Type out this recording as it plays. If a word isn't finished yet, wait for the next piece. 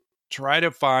try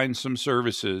to find some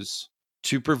services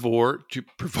to Provort.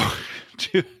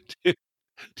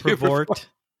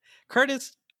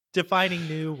 Curtis defining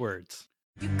new words.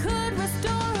 You could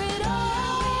restore it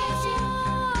all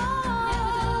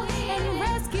and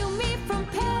rescue me from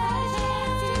pain.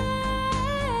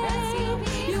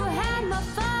 You had my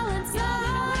fallen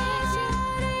side.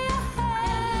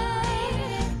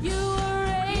 You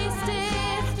erased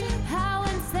it. How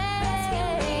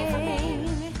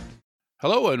insane.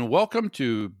 Hello and welcome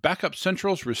to Backup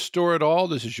Central's Restore It All.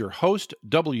 This is your host,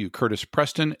 W. Curtis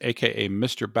Preston, aka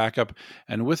Mr. Backup.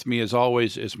 And with me, as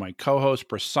always, is my co-host,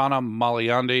 Prasanna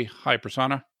Malaiyandi. Hi,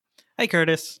 Prasanna. Hey,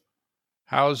 Curtis.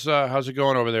 How's it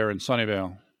going over there in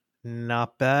Sunnyvale?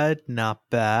 Not bad. Not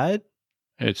bad.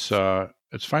 It's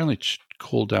finally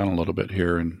cooled down a little bit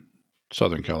here in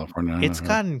Southern California. It's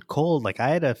gotten cold. Like, I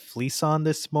had a fleece on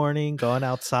this morning going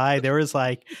outside. There was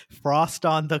like frost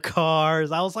on the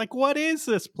cars. I was like, what is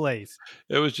this place?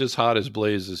 It was just hot as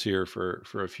blazes here for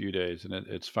a few days, and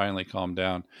it's finally calmed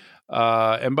down.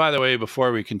 And by the way,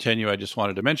 before we continue, I just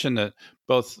wanted to mention that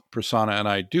both Prasanna and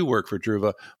I do work for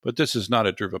Druva, but this is not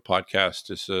a Druva podcast.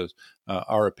 This is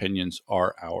our opinions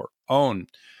are our own.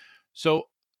 So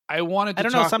I wanted to I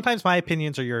don't know. Sometimes my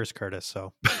opinions are yours, Curtis.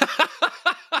 So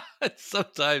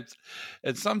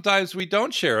sometimes we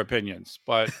don't share opinions,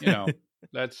 but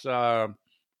that's for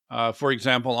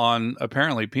example on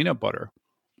apparently peanut butter.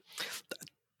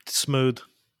 Smooth,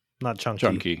 not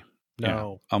chunky. Yeah,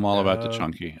 No, I'm all about the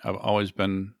chunky. I've always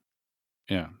been.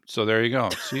 Yeah. So there you go.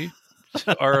 See,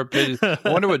 our opinion. I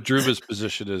wonder what Druva's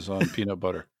position is on peanut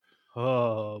butter.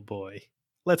 Oh boy,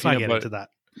 let's not get into that.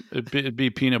 It'd be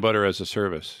peanut butter as a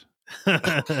service.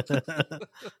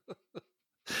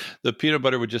 The peanut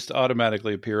butter would just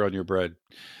automatically appear on your bread.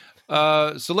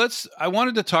 I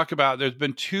wanted to talk about, there's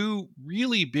been two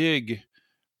really big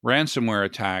ransomware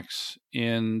attacks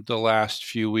in the last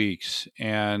few weeks.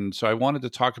 And so I wanted to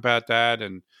talk about that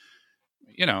and,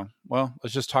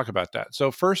 let's just talk about that.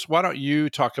 So first, why don't you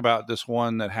talk about this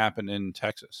one that happened in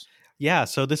Texas? Yeah,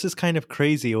 so this is kind of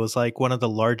crazy. It was like one of the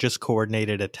largest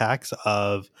coordinated attacks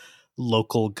of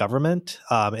local government.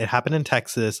 It happened in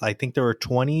Texas. I think there were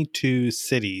 22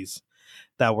 cities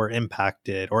that were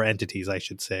impacted, or entities, I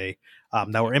should say,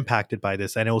 that were impacted by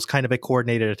this. And it was kind of a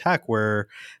coordinated attack where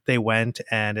they went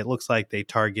and it looks like they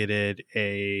targeted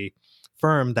a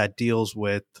firm that deals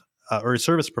with, or a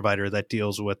service provider that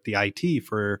deals with the IT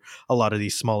for a lot of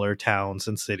these smaller towns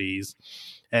and cities.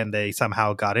 And they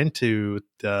somehow got into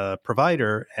the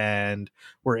provider and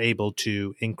were able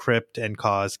to encrypt and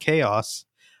cause chaos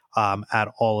at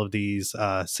all of these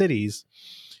cities.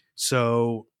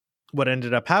 So what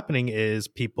ended up happening is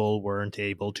people weren't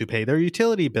able to pay their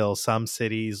utility bills. Some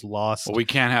cities lost. Well, we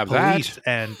can't have police that.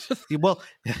 And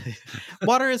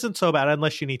water isn't so bad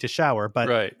unless you need to shower. But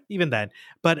right. Even then.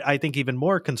 But I think even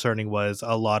more concerning was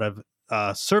a lot of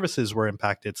services were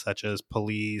impacted, such as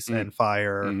police and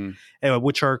fire,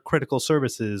 which are critical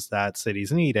services that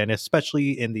cities need. And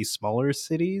especially in these smaller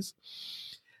cities,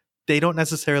 they don't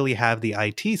necessarily have the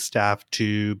IT staff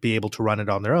to be able to run it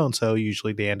on their own. So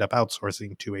usually they end up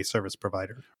outsourcing to a service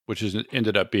provider. Which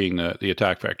ended up being the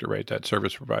attack vector, right? That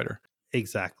service provider.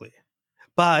 Exactly.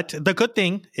 But the good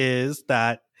thing is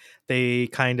that they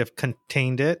kind of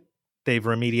contained it. They've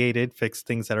remediated, fixed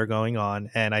things that are going on.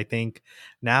 And I think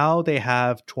now they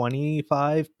have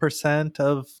 25%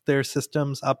 of their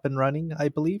systems up and running, I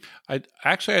believe. I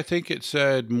think it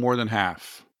said more than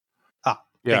half.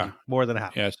 Yeah, more than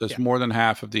half. Yes, that's more than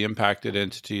half of the impacted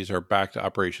entities are back to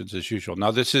operations as usual. Now,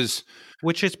 this is...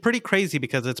 Which is pretty crazy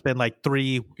because it's been like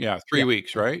 3... Yeah, 3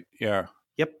 weeks, right? Yeah.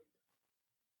 Yep.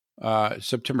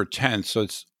 September 10th, so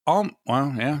it's...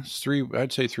 it's 3...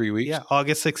 I'd say 3 weeks. Yeah,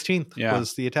 August 16th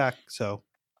was the attack, so...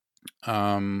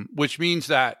 Which means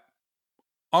that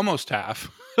almost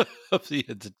half of the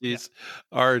entities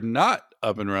are not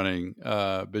up and running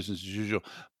business as usual.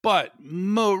 But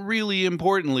really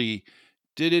importantly...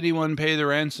 Did anyone pay the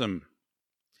ransom?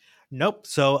 Nope.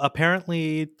 So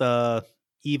apparently the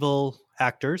evil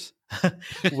actors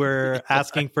were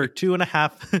asking for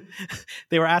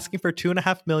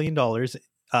 $2.5 million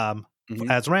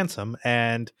as ransom.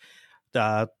 And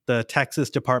the Texas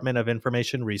Department of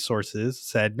Information Resources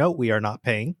said, no, we are not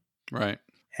paying. Right.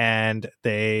 And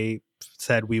they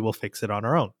said, we will fix it on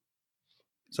our own.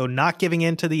 So not giving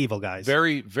in to the evil guys.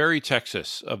 Very, very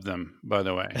Texas of them, by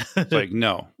the way. It's like,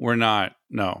 no, we're not.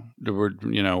 No, we're.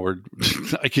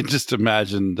 I can just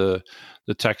imagine the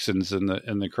Texans in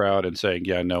the crowd and saying,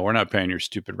 yeah, no, we're not paying your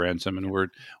stupid ransom, and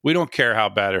we don't care how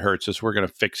bad it hurts us. We're going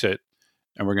to fix it,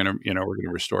 and we're going to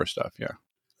restore stuff. Yeah.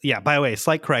 yeah, by the way,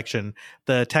 slight correction.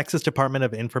 The Texas Department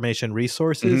of Information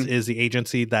Resources is the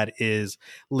agency that is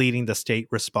leading the state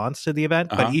response to the event,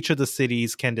 but Uh-huh. each of the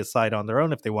cities can decide on their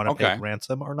own if they want to pay Okay. the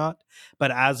ransom or not.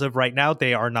 But as of right now,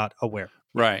 they are not aware.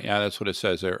 Right. Yeah, that's what it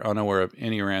says. They're unaware of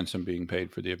any ransom being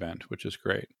paid for the event, which is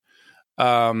great.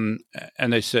 And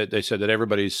they said that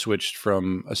everybody's switched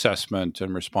from assessment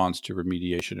and response to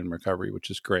remediation and recovery, which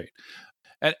is great.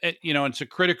 And it's a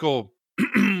critical.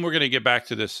 We're going to get back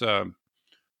to this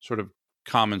sort of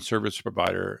common service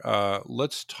provider.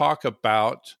 Let's talk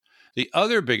about the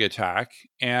other big attack,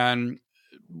 and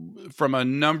from a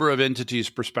number of entities'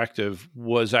 perspective,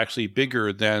 was actually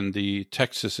bigger than the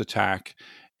Texas attack,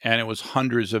 and it was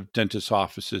hundreds of dentist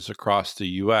offices across the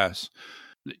U.S.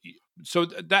 So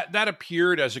that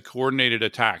appeared as a coordinated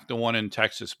attack, the one in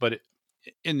Texas, but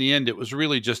in the end, it was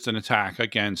really just an attack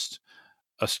against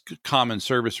a common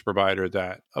service provider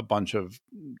that a bunch of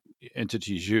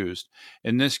entities used.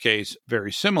 In this case,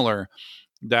 very similar,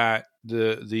 that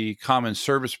the common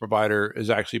service provider has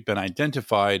actually been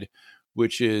identified,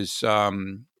 which is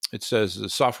it says the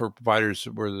software providers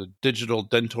were the Digital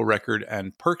Dental Record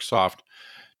and PerkSoft,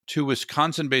 two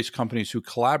Wisconsin-based companies who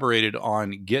collaborated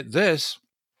on, get this,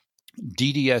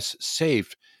 DDS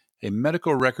Safe, a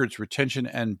medical records retention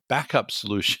and backup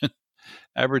solution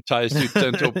advertised to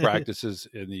dental practices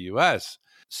in the U.S.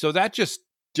 So that just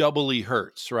doubly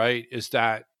hurts, right? Is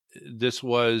that this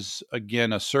was,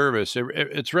 again, a service.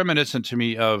 It's reminiscent to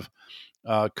me of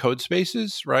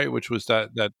CodeSpaces, right? Which was that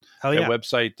Oh, yeah.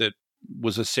 website that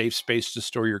was a safe space to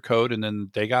store your code, and then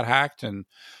they got hacked and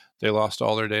they lost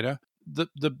all their data.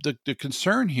 The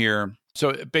concern here,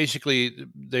 so basically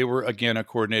they were, again, a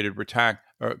coordinated attack.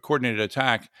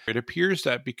 It appears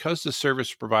that because the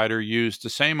service provider used the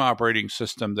same operating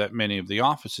system that many of the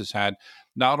offices had,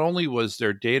 not only was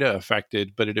their data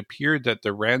affected, but it appeared that the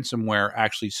ransomware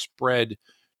actually spread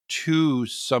to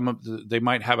some of they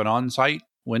might have an on-site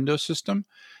Windows system,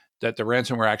 that the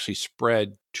ransomware actually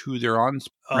spread to their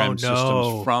on-prem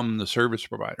systems from the service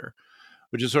provider,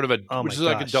 which is sort of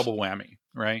like a double whammy,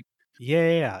 right?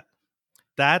 Yeah.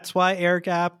 That's why air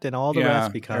gapped and all the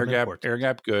rest become important. Air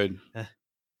gap, good.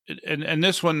 And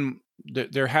this one,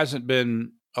 there hasn't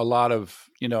been a lot of,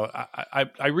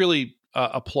 I really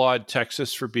applaud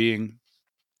Texas for being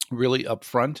really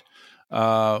upfront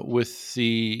with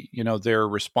the, their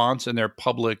response and their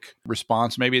public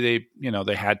response. Maybe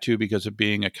they had to because of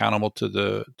being accountable to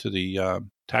the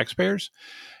taxpayers.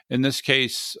 In this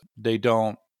case, we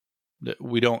don't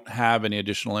have any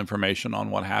additional information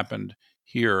on what happened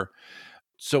here.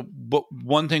 So, but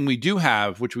one thing we do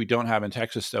have, which we don't have in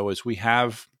Texas, though, is we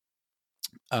have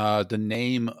the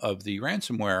name of the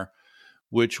ransomware,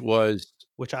 which I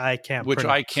can't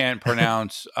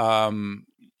pronounce.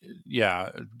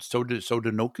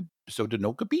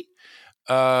 Sodinokapi.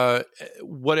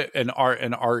 An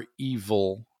R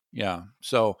evil. Yeah.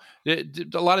 So a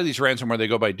lot of these ransomware, they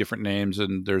go by different names,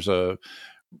 and there's a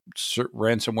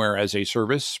ransomware as a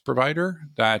service provider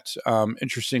that,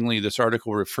 interestingly, this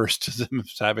article refers to them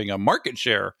as having a market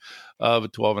share of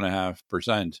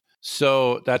 12.5%.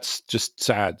 So that's just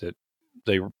sad that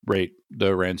they rate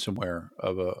the ransomware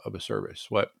of a service.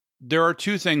 There are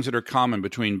two things that are common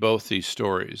between both these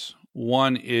stories.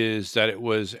 One is that it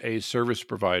was a service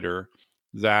provider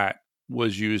that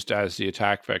was used as the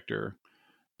attack vector.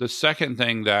 The second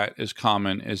thing that is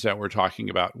common is that we're talking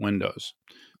about Windows.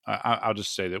 I'll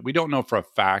just say that we don't know for a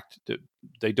fact that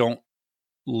they don't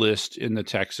list in the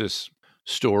Texas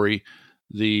story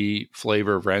the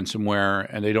flavor of ransomware,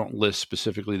 and they don't list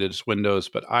specifically that it's Windows,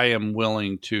 but I am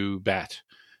willing to bet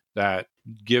that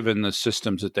given the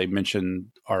systems that they mentioned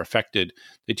are affected,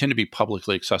 they tend to be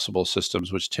publicly accessible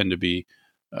systems, which tend to be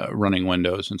running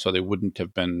Windows, and so they wouldn't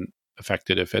have been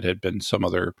affected if it had been some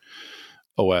other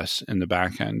OS in the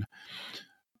back end.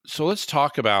 So let's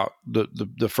talk about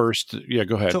the first. Yeah,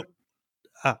 go ahead.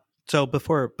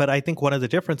 But I think one of the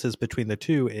differences between the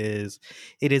two is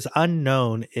it is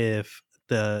unknown if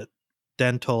the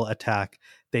dental attack,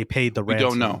 they paid the ransom. We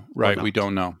don't know, right? We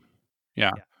don't know.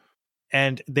 Yeah.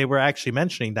 And they were actually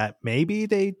mentioning that maybe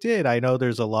they did. I know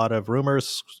there's a lot of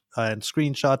rumors and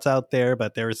screenshots out there,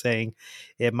 but they were saying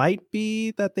it might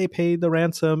be that they paid the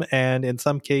ransom, and in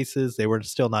some cases they were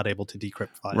still not able to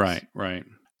decrypt files. Right.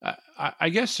 I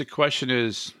guess the question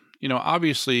is,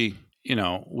 obviously,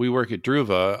 we work at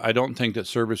Druva. I don't think that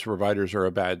service providers are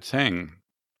a bad thing.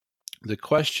 The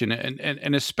question,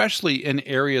 and especially in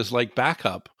areas like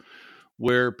backup,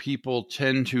 where people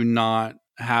tend to not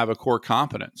have a core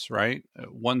competence, right?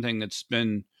 One thing that's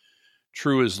been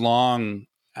true as long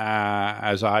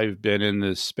as I've been in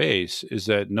this space is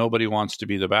that nobody wants to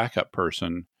be the backup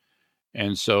person.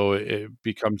 And so it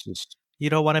becomes this. You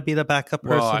don't want to be the backup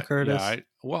Well, person, Curtis.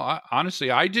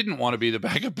 honestly, I didn't want to be the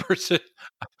backup person.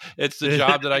 It's the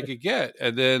job that I could get.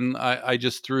 And then I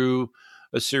just threw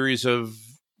a series of,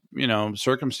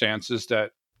 circumstances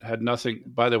that had nothing.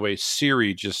 By the way,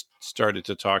 Siri just started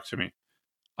to talk to me.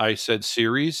 I said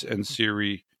series, and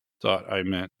Siri thought I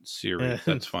meant Siri.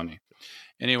 That's funny.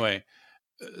 Anyway,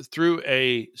 through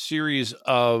a series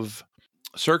of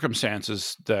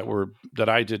circumstances that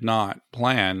I did not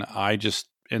plan, I just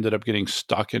ended up getting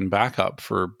stuck in backup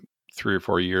for 3 or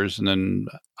 4 years, and then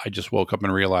I just woke up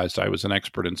and realized I was an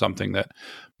expert in something that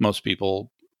most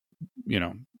people,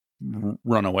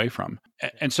 run away from.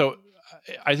 And so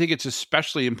I think it's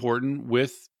especially important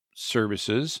with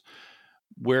services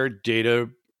where data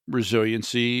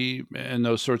resiliency and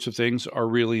those sorts of things are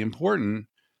really important.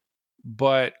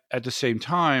 But at the same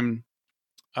time,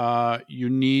 you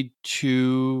need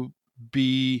to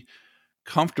be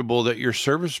comfortable that your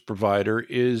service provider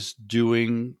is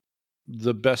doing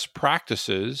the best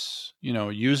practices,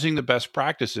 using the best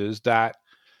practices that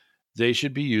they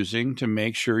should be using to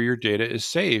make sure your data is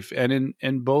safe. And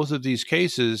in both of these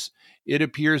cases, it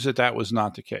appears that was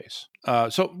not the case.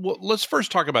 Let's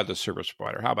first talk about the service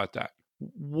provider. How about that?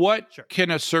 What can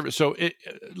a service? So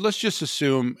let's just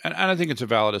assume, and I think it's a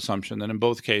valid assumption that in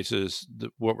both cases,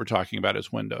 what we're talking about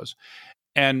is Windows.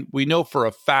 And we know for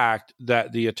a fact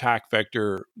that the attack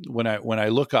vector, when I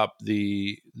look up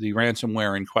the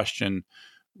ransomware in question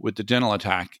with the dental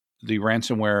attack, the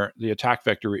attack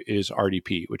vector is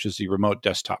RDP, which is the Remote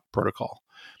Desktop Protocol,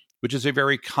 which is a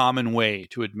very common way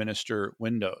to administer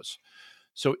Windows.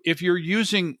 So if you're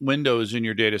using Windows in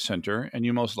your data center, and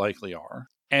you most likely are,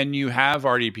 and you have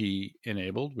RDP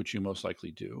enabled, which you most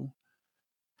likely do,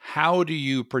 how do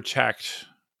you protect?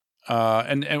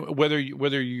 And whether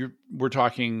we're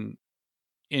talking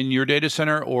in your data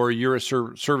center or you're a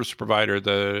service provider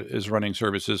that is running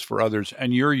services for others,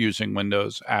 and you're using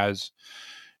Windows as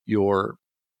your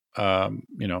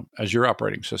as your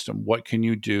operating system, what can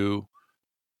you do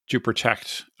to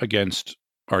protect against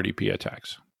RDP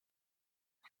attacks?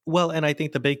 Well, and I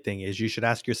think the big thing is you should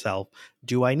ask yourself,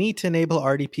 do I need to enable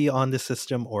RDP on the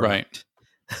system or not?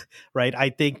 Right. I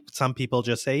think some people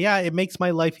just say, yeah, it makes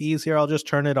my life easier. I'll just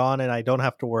turn it on and I don't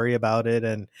have to worry about it.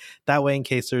 And that way, in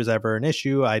case there's ever an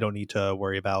issue, I don't need to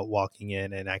worry about walking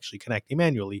in and actually connecting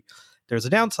manually. There's a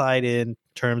downside in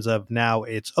terms of now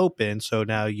it's open. So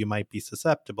now you might be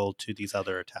susceptible to these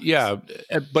other attacks. Yeah.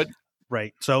 But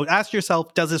right. So ask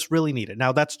yourself, does this really need it?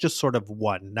 Now, that's just sort of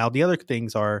one. Now, the other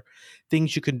things are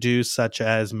things you can do, such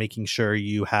as making sure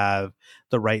you have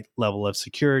the right level of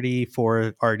security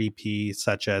for RDP,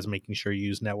 such as making sure you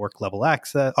use network level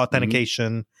access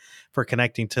authentication for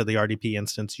connecting to the RDP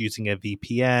instance using a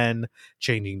VPN,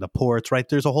 changing the ports, right?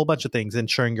 There's a whole bunch of things,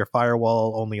 ensuring your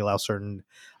firewall only allows certain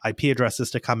IP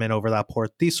addresses to come in over that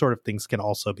port. These sort of things can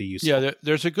also be useful. Yeah,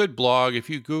 there's a good blog. If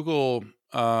you Google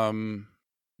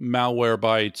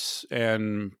Malwarebytes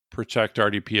and protect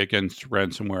RDP against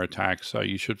ransomware attacks,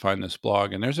 you should find this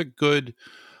blog. And there's a good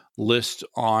list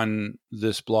on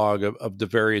this blog of the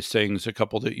various things, a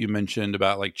couple that you mentioned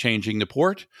about like changing the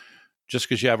port. Just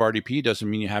because you have RDP doesn't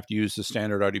mean you have to use the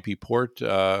standard RDP port.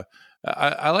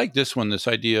 I like this one, this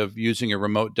idea of using a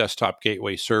remote desktop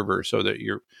gateway server so that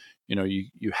you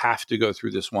have to go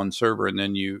through this one server, and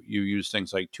then you use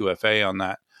things like 2FA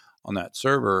on that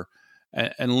server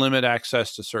and limit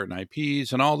access to certain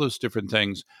IPs and all those different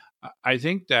things. I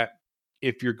think that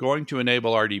if you're going to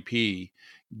enable RDP,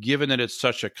 given that it's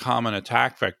such a common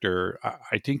attack vector,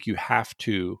 I think you have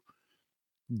to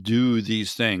do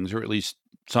these things, or at least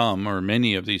some or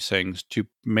many of these things, to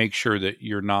make sure that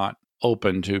you're not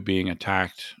open to being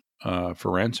attacked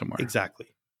for ransomware. Exactly.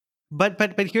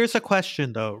 But here's a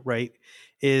question though, right?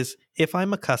 Is if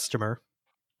I'm a customer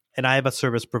and I have a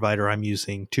service provider I'm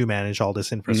using to manage all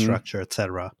this infrastructure,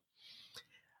 etc.,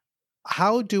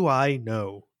 how do I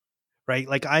know, right?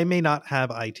 Like I may not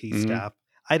have IT staff.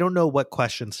 I don't know what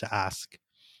questions to ask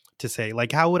to say,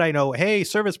 like, how would I know, hey,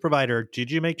 service provider, did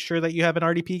you make sure that you have an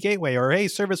RDP gateway? Or, hey,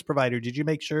 service provider, did you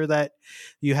make sure that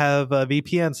you have a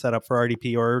VPN set up for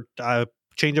RDP, or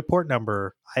change a port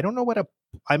number? I don't know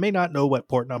I may not know what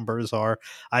port numbers are.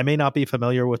 I may not be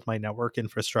familiar with my network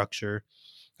infrastructure.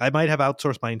 I might have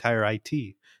outsourced my entire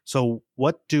IT. So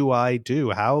what do I do?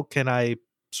 How can I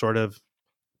sort of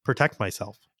protect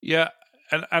myself? Yeah.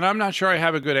 And I'm not sure I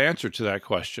have a good answer to that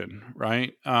question,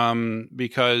 right?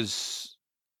 Because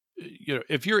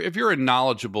if you're a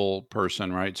knowledgeable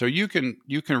person, right? So you can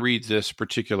read this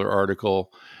particular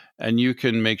article, and you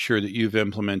can make sure that you've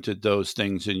implemented those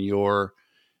things in your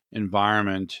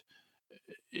environment.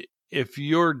 If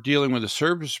you're dealing with a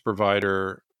service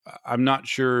provider, I'm not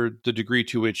sure the degree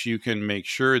to which you can make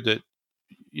sure that,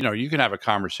 you can have a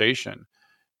conversation.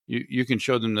 You can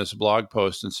show them this blog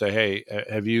post and say, hey,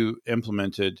 have you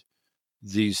implemented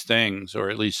these things, or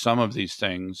at least some of these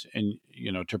things, and,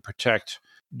 to protect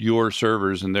your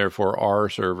servers and therefore our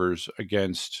servers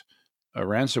against a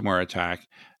ransomware attack.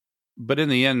 But in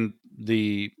the end,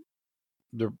 the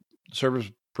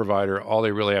service provider, all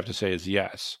they really have to say is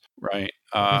yes, right?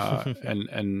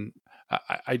 And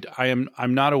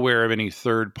I'm not aware of any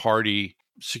third party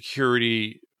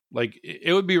security. Like,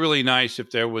 it would be really nice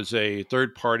if there was a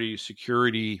third party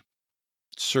security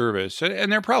service,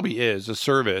 and there probably is a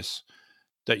service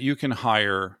that you can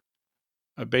hire,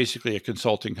 basically a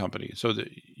consulting company, so that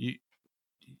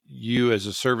you as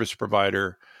a service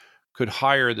provider could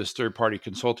hire this third party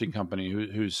consulting company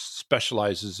who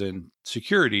specializes in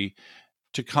security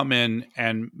to come in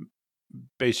and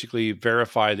basically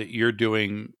verify that you're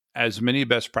doing as many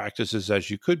best practices as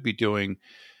you could be doing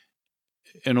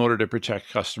in order to protect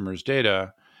customers'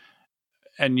 data.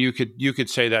 And you could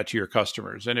say that to your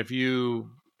customers. And if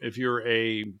you're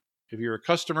a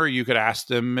customer, you could ask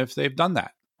them if they've done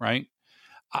that, right?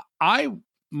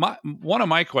 One of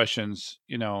my questions,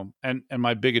 and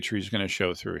my bigotry is going to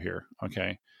show through here.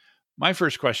 Okay. My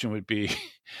first question would be,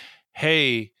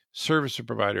 hey, service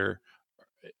provider,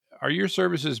 are your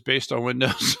services based on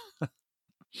Windows?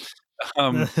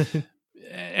 And,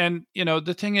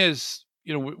 the thing is,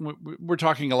 we're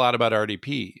talking a lot about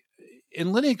RDP. In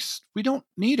Linux, we don't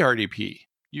need RDP.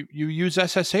 You use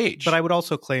SSH. But I would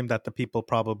also claim that the people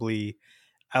probably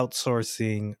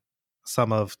outsourcing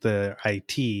some of the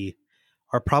IT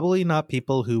are probably not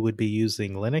people who would be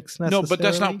using Linux necessarily. No,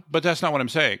 but that's not what I'm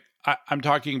saying. I'm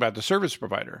talking about the service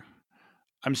provider.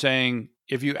 I'm saying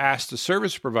if you ask the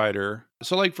service provider,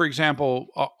 so like, for example,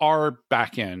 our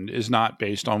backend is not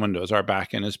based on Windows. Our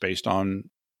backend is based on,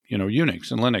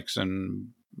 Unix and Linux and,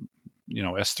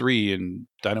 S3 and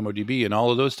DynamoDB and all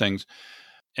of those things.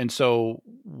 And so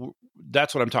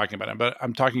that's what I'm talking about. But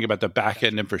I'm talking about the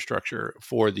backend infrastructure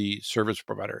for the service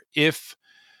provider. If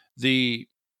the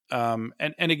and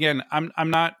again, I'm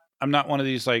not one of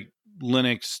these like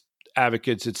Linux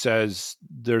advocates that says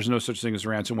there's no such thing as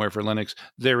ransomware for Linux.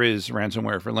 There is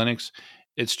ransomware for Linux.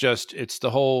 It's the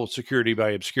whole security by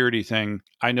obscurity thing.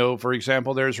 I know, for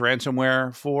example, there's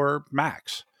ransomware for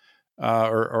Macs,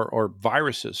 or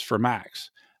viruses for Macs.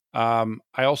 I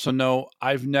also know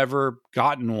I've never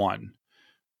gotten one.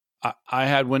 I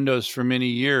had Windows for many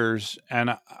years,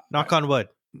 and knock on wood.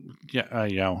 Yeah,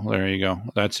 there you go.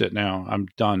 That's it now. I'm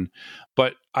done.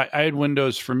 But I had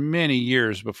Windows for many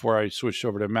years before I switched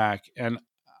over to Mac, and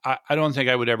I don't think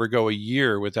I would ever go a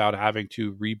year without having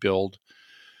to rebuild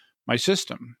my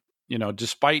system,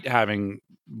 despite having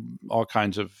all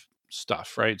kinds of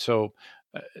stuff, right? So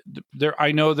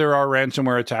I know there are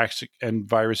ransomware attacks and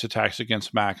virus attacks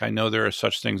against Mac. I know there are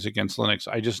such things against Linux.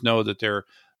 I just know that they're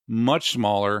much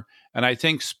smaller. And I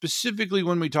think specifically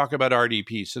when we talk about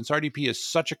RDP, since RDP is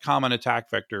such a common attack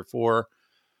vector for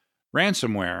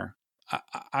ransomware,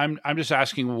 I'm just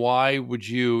asking, why would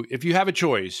you, if you have a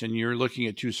choice and you're looking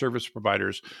at two service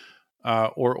providers,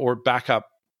 or backup,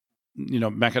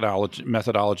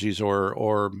 methodologies,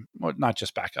 or not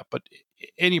just backup, but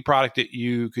any product that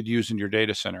you could use in your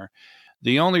data center.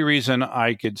 The only reason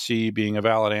I could see being a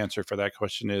valid answer for that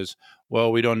question is,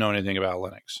 well, we don't know anything about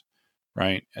Linux,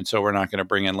 right? And so we're not going to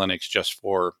bring in Linux just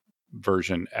for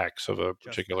version X of a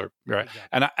particular, right?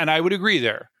 Exactly. And I would agree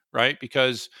there, right?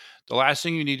 Because the last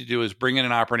thing you need to do is bring in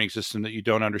an operating system that you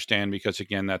don't understand, because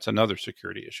again, that's another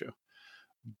security issue.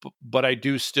 But I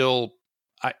do still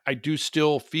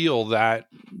feel that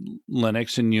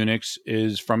Linux and Unix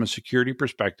is, from a security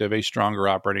perspective, a stronger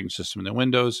operating system than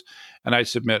Windows. And I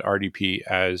submit RDP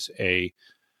as a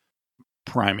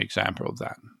prime example of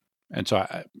that. And so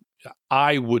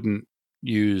I wouldn't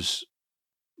use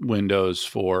Windows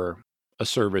for a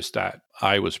service that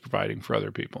I was providing for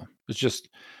other people. That's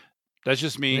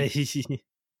just me.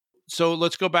 So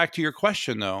let's go back to your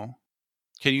question, though.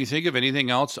 Can you think of anything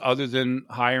else other than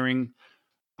hiring?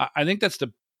 I think that's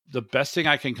the best thing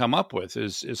I can come up with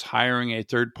is hiring a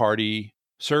third party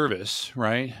service,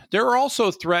 right? There are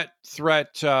also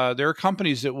there are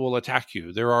companies that will attack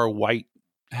you. There are white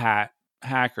hat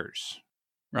hackers,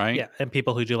 right? Yeah, and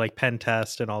people who do like pen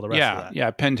test and all the rest of that. Yeah,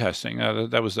 pen testing.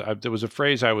 There was a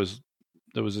phrase that was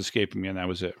escaping me, and that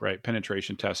was it, right?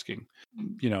 Penetration testing.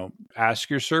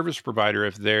 Ask your service provider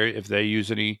if they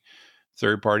use any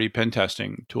third-party pen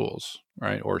testing tools,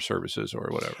 right, or services or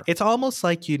whatever. It's almost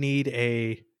like you need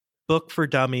a book for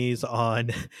dummies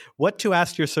on what to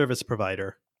ask your service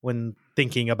provider when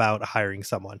thinking about hiring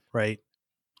someone, right,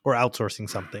 or outsourcing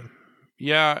something.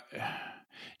 Yeah,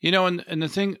 And the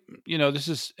thing, this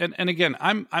is, and again,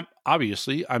 I'm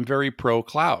obviously I'm very pro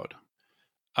cloud.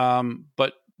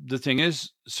 But the thing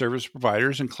is, service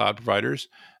providers and cloud providers,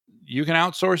 you can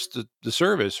outsource the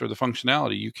service or the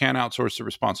functionality. You can't outsource the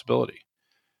responsibility.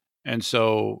 And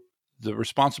so the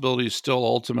responsibility is still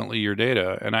ultimately your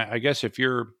data. And I guess if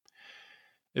you're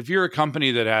a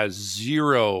company that has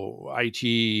zero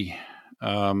IT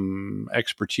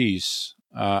expertise,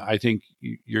 I think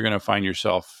you're going to find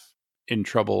yourself in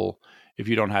trouble if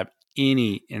you don't have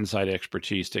any inside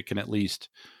expertise that can at least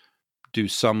do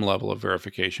some level of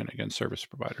verification against service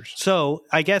providers. So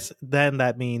I guess then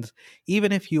that means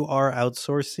even if you are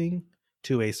outsourcing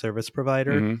to a service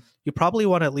provider, Mhm. you probably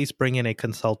want to at least bring in a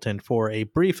consultant for a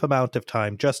brief amount of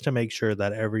time just to make sure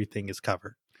that everything is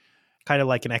covered. Kind of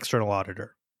like an external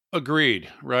auditor. Agreed,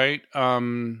 right?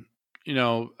 Same.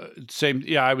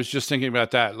 Yeah, I was just thinking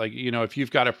about that. Like, if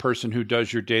you've got a person who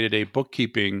does your day-to-day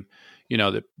bookkeeping,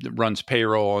 that runs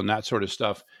payroll and that sort of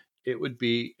stuff, it would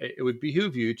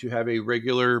behoove you to have a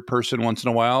regular person once in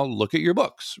a while look at your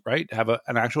books, right? Have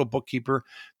an actual bookkeeper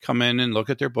come in and look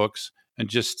at their books and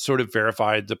just sort of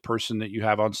verify the person that you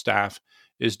have on staff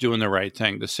is doing the right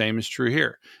thing. The same is true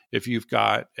here. If you've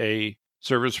got a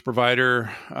service provider,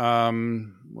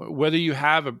 whether you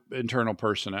have an internal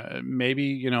person,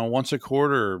 maybe once a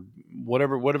quarter,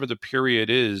 whatever the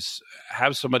period is,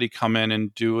 have somebody come in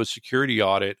and do a security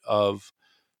audit of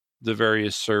the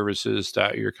various services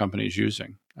that your company is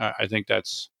using. I think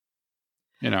that's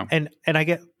And I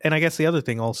guess the other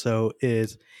thing also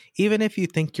is even if you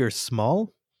think you're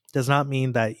small, does not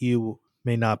mean that you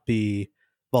may not be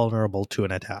vulnerable to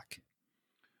an attack.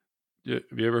 Have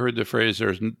you ever heard the phrase,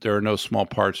 there are no small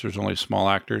parts, there's only small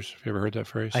actors? Have you ever heard that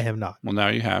phrase? I have not. Well, now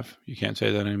you have. You can't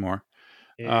say that anymore.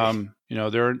 There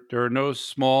are no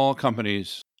small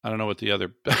companies. I don't know what the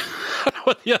other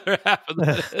half of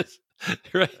that is.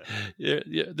 Right? Yeah,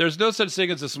 there's no such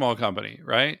thing as a small company,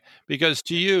 right? Because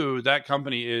to you, that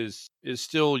company is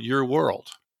still your world,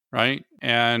 right?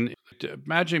 And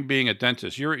imagine being a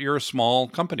dentist. You're a small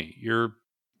company. You're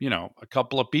a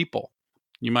couple of people.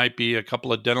 You might be a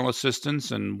couple of dental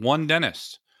assistants and one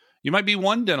dentist. You might be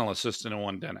one dental assistant and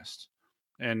one dentist.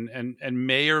 And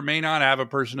may or may not have a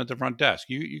person at the front desk.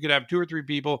 You could have 2 or 3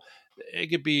 people. It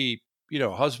could be,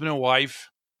 husband and wife,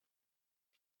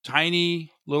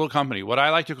 tiny little company. What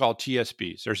I like to call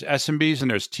TSBs. There's SMBs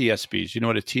and there's TSBs. You know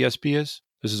what a TSB is?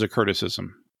 This is a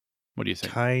criticism. What do you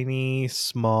think? Tiny,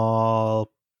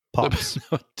 small pops.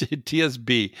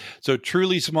 TSB. So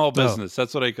truly small business.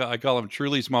 That's what I call them.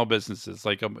 Truly small businesses.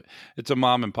 It's a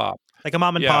mom and pop. Like a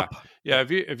mom and Yeah. pop. Yeah.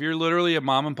 If you're literally a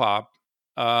mom and pop,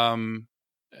 to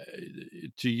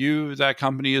you, that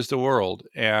company is the world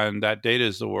and that data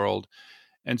is the world.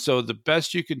 And so the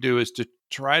best you can do is to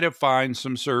try to find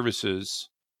some services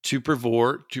to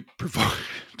provort.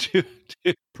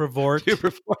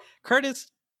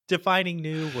 Curtis defining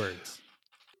new words.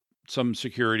 Some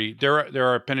security. There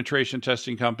are penetration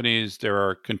testing companies. There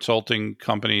are consulting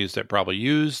companies that probably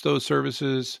use those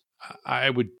services. I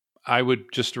would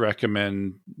just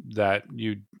recommend that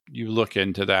you look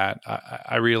into that.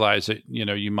 I realize that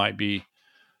you might be,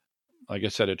 like I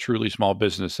said, a truly small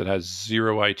business that has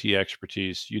zero IT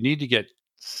expertise. You need to get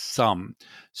some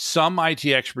IT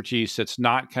expertise that's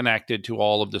not connected to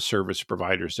all of the service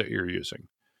providers that you're using.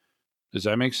 Does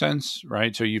that make sense?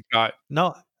 Right. So you've got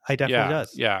No, I definitely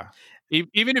does. Yeah.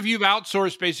 Even if you've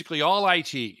outsourced basically all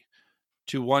IT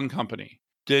to one company,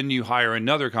 then you hire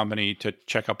another company to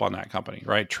check up on that company,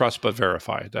 right? Trust but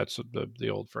verify. That's the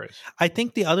old phrase. I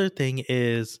think the other thing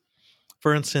is,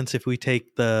 for instance, if we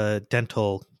take the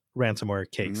dental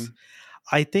ransomware case,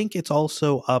 I think it's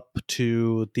also up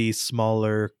to these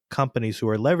smaller companies who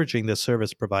are leveraging this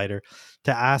service provider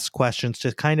to ask questions,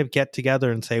 to kind of get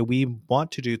together and say, we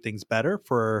want to do things better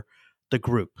for the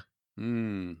group.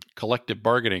 Collective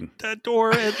bargaining.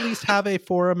 Or at least have a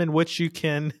forum in which you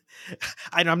can,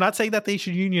 I'm not saying that they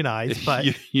should unionize, but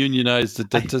unionize the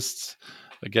dentists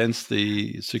against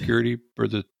the security or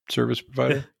the service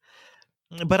provider.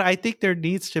 But I think there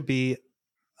needs to be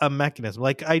a mechanism.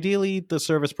 Like ideally, the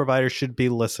service provider should be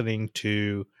listening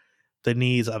to the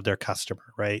needs of their customer,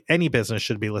 right? Any business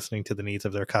should be listening to the needs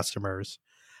of their customers,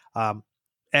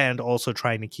 and also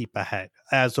trying to keep ahead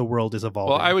as the world is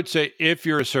evolving. Well, I would say if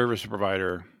you're a service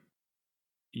provider,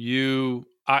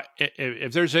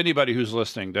 if there's anybody who's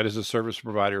listening that is a service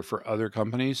provider for other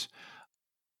companies,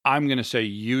 I'm going to say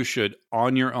you should,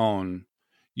 on your own,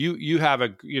 you have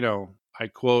I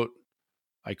quote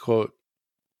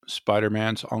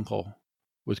Spider-Man's uncle,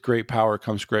 with great power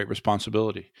comes great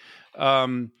responsibility.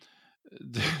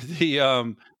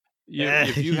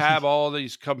 if you have all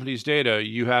these companies' data,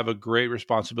 you have a great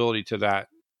responsibility to that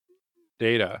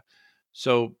data.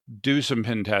 So do some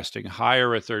pen testing,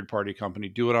 hire a third-party company,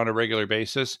 do it on a regular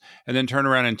basis, and then turn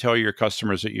around and tell your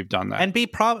customers that you've done that. And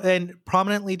and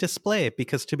prominently display it,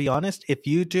 because to be honest, if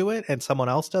you do it and someone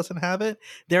else doesn't have it,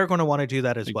 they're going to want to do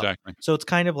that as well. Exactly. So it's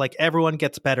kind of like everyone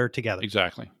gets better together.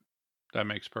 Exactly. That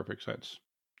makes perfect sense.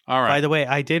 All right. By the way,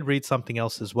 I did read something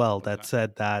else as well that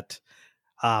said that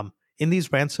in these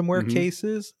ransomware Mhm.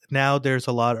 cases, now there's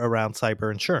a lot around cyber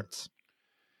insurance.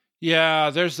 Yeah,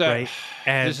 there's that. Right.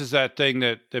 And This is that thing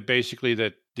that basically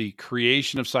that the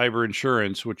creation of cyber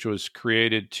insurance, which was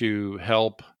created to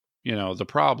help, the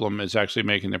problem, is actually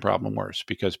making the problem worse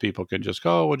because people can just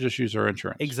go, we'll just use our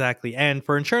insurance. exactly. And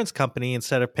for insurance company,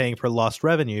 instead of paying for lost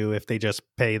revenue, if they just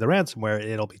pay the ransomware,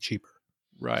 it'll be cheaper.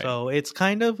 Right. So it's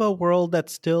kind of a world that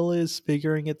still is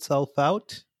figuring itself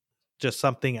out. Just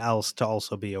something else to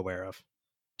also be aware of.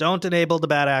 Don't enable the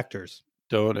bad actors.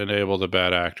 Don't enable the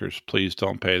bad actors. Please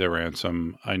don't pay the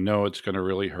ransom. I know it's going to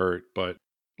really hurt. But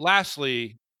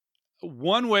lastly,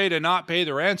 one way to not pay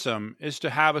the ransom is to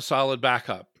have a solid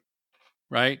backup,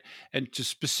 right? And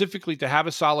specifically to have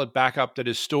a solid backup that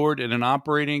is stored in an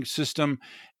operating system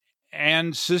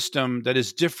and system that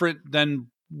is different than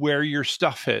where your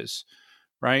stuff is,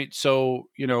 right? So,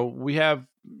 we have,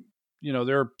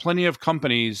 there are plenty of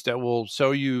companies that will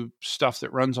sell you stuff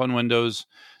that runs on Windows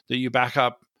that you back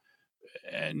up,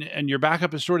 and your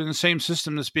backup is stored in the same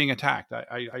system that's being attacked.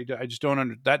 I just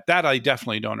don't that I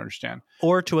definitely don't understand.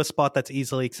 Or to a spot that's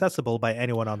easily accessible by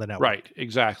anyone on the network. Right,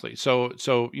 exactly. So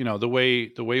the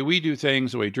way we do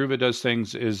things, the way Druva does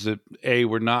things, is that A,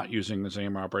 we're not using the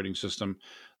same operating system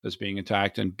that's being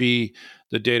attacked, and B,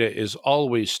 the data is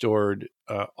always stored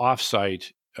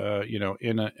offsite,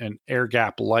 in an air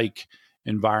gap like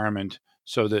environment,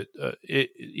 so that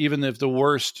even if the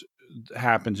worst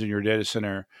happens in your data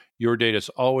center, your data is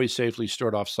always safely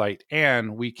stored offsite,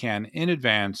 and we can in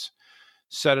advance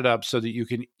set it up so that you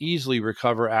can easily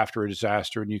recover after a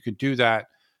disaster. And you can do that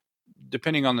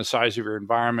depending on the size of your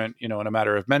environment, in a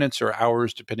matter of minutes or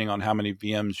hours, depending on how many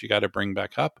VMs you got to bring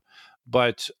back up.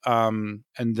 But and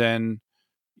then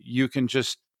you can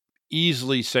just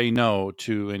easily say no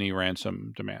to any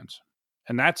ransom demands.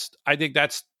 And I think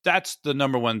that's the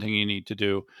number one thing you need to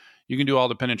do. You can do all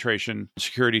the penetration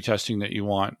security testing that you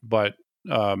want, but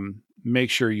make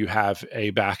sure you have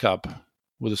a backup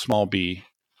with a small b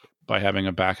by having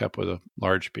a backup with a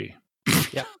large B.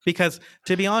 Yeah, because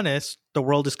to be honest, the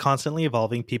world is constantly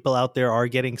evolving. People out there are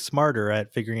getting smarter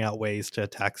at figuring out ways to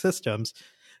attack systems.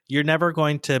 You're never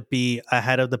going to be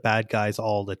ahead of the bad guys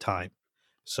all the time.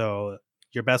 So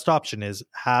your best option is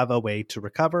have a way to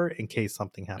recover in case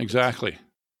something happens. Exactly.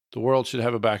 The world should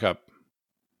have a backup.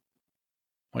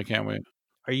 Why can't we?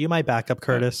 Are you my backup,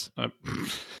 Curtis? I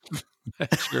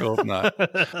sure hope not.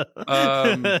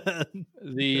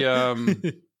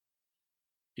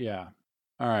 Yeah.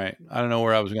 All right. I don't know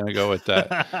where I was going to go with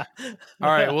that. All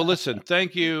right. Well, listen,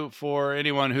 thank you for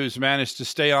anyone who's managed to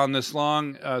stay on this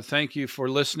long. Thank you for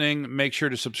listening. Make sure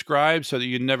to subscribe so that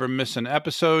you never miss an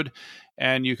episode,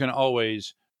 and you can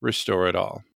always restore it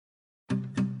all.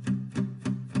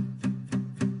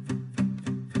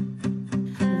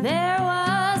 There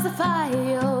was a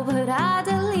file, but I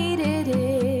deleted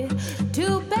it.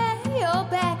 Too bad your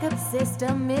backup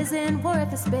system isn't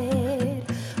worth a spit.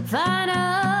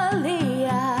 Finally,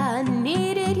 I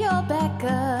needed your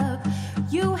backup.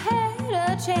 You had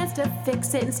a chance to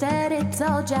fix it, instead it's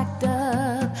all jacked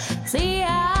up. See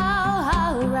how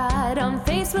I write on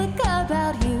Facebook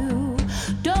about you.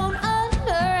 Don't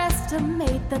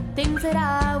underestimate the things that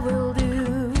I will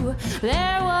do.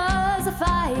 There was a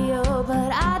file,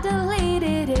 but I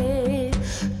deleted it.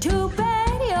 Too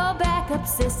bad your backup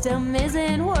system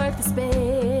isn't worth the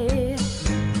spit.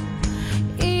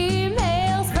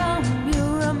 Emails from you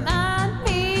remind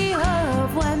me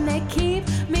of when they keep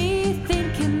me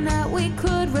thinking that we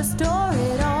could restore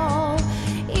it all.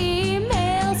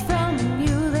 Emails from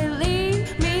you, they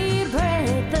leave me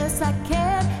breathless. I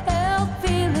can't help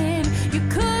feeling you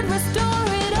could restore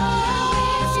it all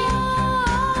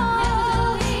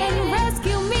and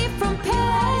rescue me from pain.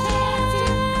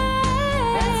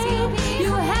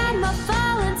 You had my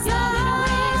file inside.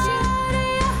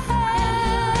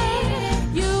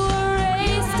 You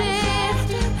erased it.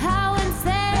 How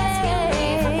insane.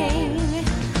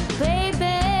 Baby,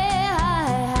 I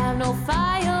have no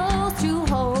files to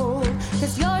hold,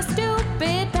 'cause your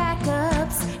stupid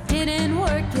backups didn't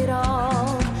work at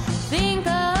all. Think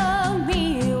of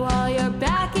me while you're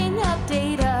backing up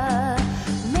data.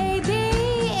 Maybe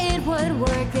it would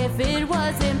work if it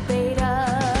wasn't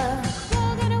beta.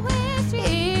 You're gonna wish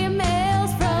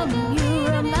emails from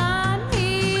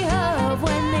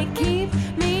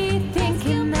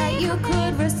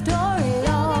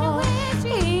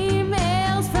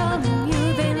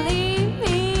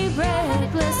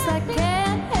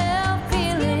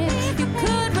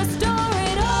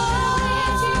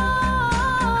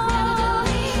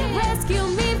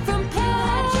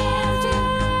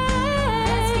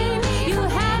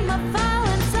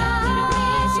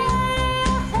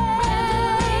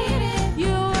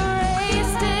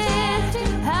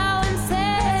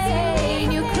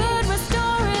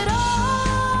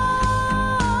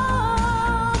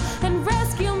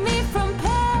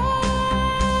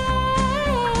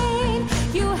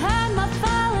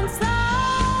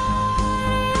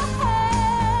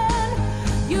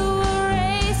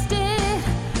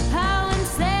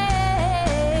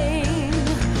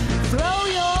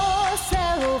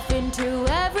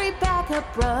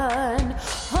run,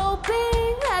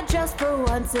 hoping that just for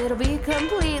once it'll be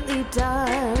completely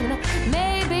done.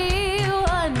 Maybe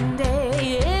one day